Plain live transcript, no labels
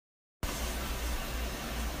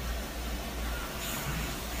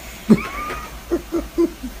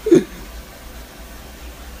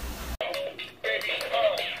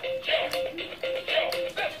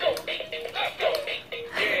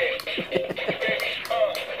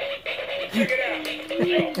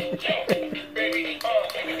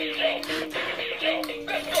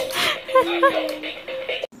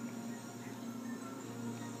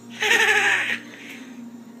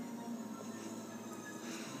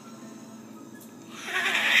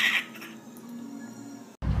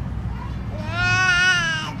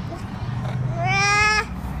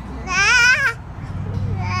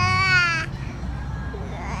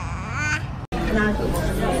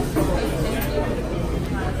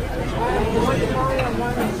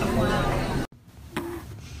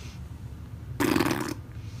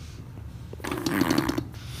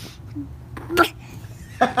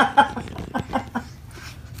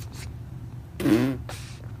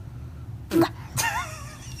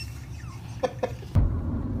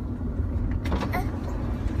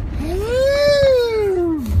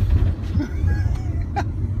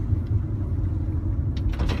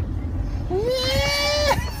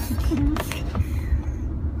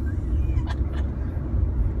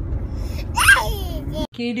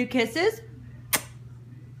Can you do kisses?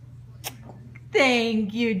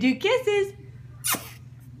 Thank you. Do kisses.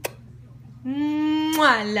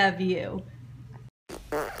 I love you.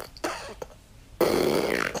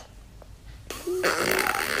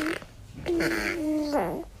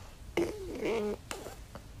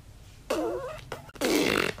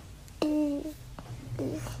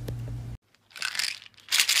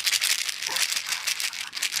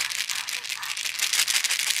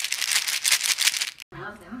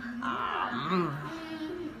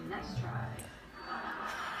 Let's try.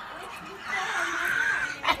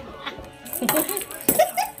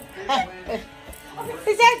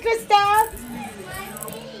 Is that Gustav?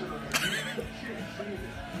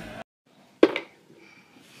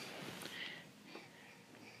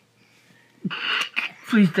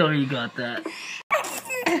 Please tell me you got that.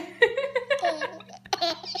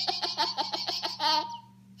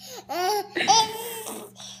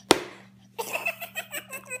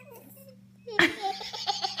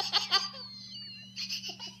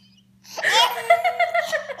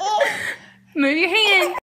 Move your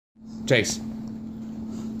hand. Jace,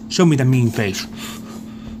 show me the mean face.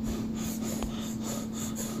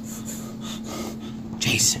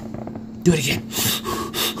 Jace, do it again.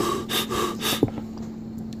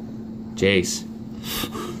 Jace.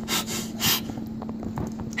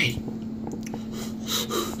 Hey.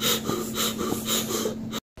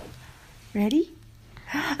 Ready?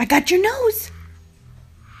 I got your nose.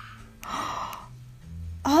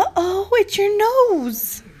 Uh-oh, it's your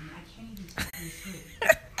nose.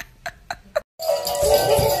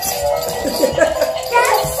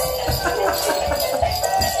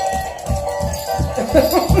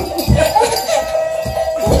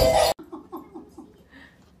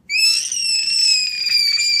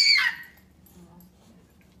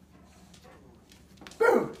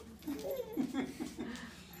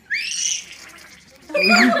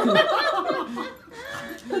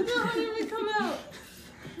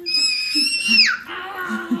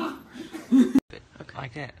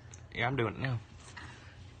 Like that. Yeah, I'm doing it now.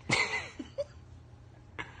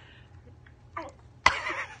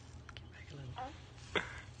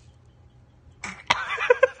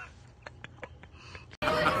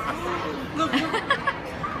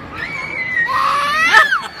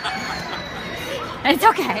 It's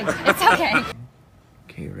okay. It's okay.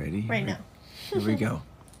 Okay, ready? Right now. Here we go.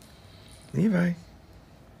 Levi.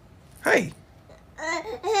 Hi.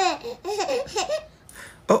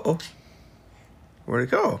 Uh-oh. Where'd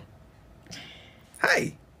it go?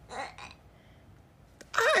 Hi.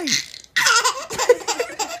 Hi.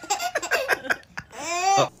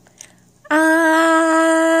 I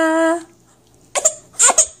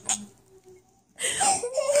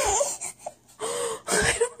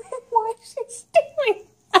don't know why she's doing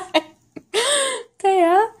that.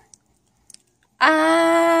 Thea?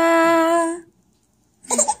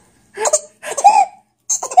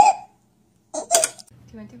 Do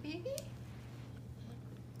you want to baby?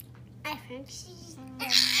 I think she's...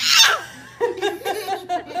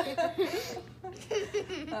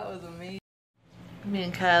 That was amazing. Me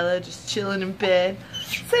and Kyla just chilling in bed.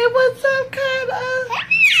 Say what's up, Kyla?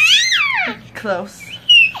 Close.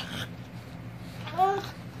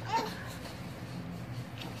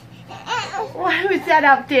 Why was that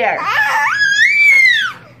out there?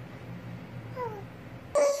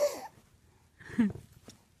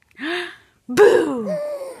 Boo!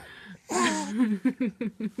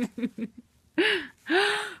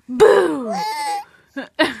 Boo!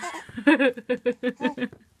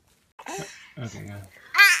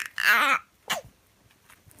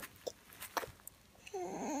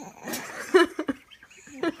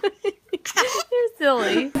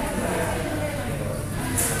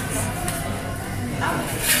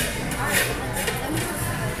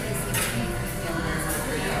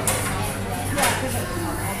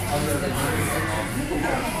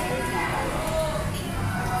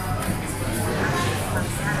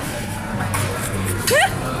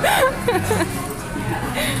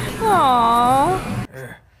 Aww.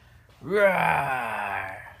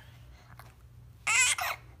 Roar.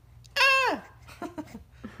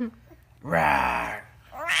 Roar.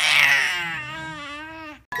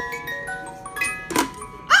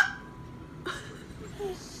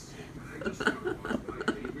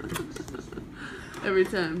 Every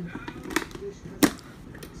time.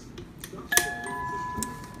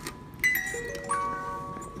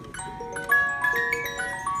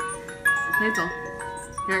 Hazel,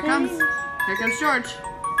 here it comes. Here comes George.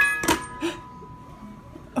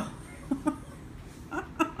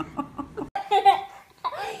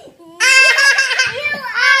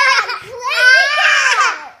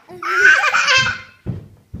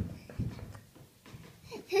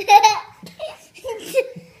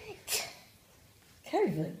 Kind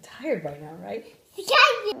of like tired by now, right?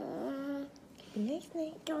 Nice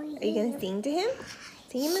night. Are you gonna sing to him?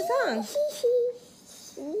 Sing him a song.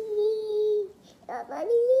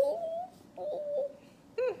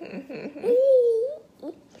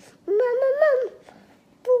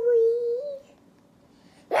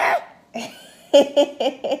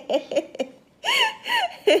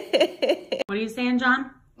 What are you saying,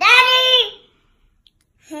 John? Daddy!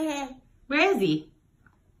 Where is he?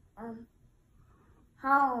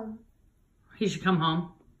 Home. He should come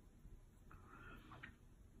home.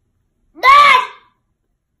 Dad!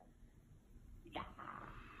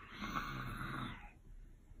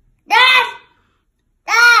 Dad!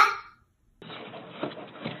 Dad!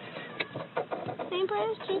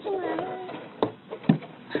 Paintbrush, chasing around.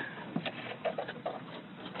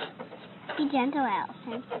 Be gentle,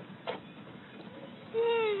 Allison.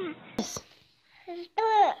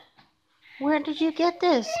 Where did you get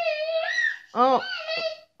this? Oh,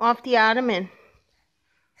 off the ottoman.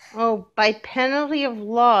 Oh, by penalty of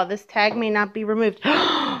law, this tag may not be removed.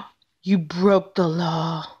 You broke the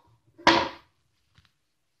law.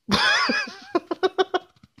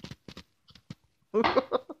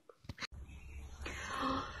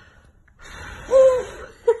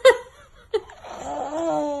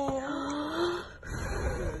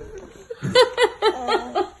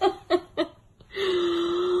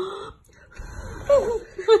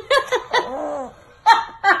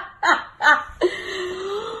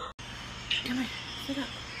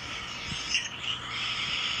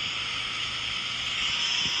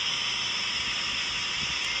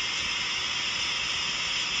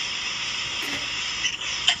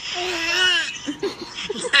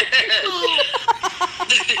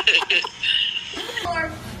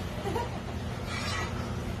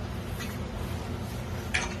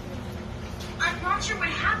 I'm not sure what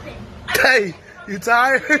happened. Hey, you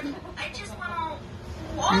tired? I just went all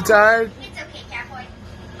wild. You tired? It's okay, Catboy.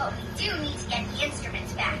 But we do need to get the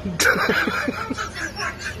instruments back.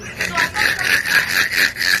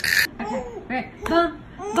 Right. Bum,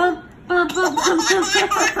 bum, bum, bum, bum, bum.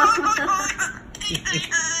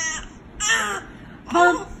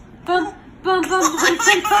 Bum, bum, bum, bum, bum.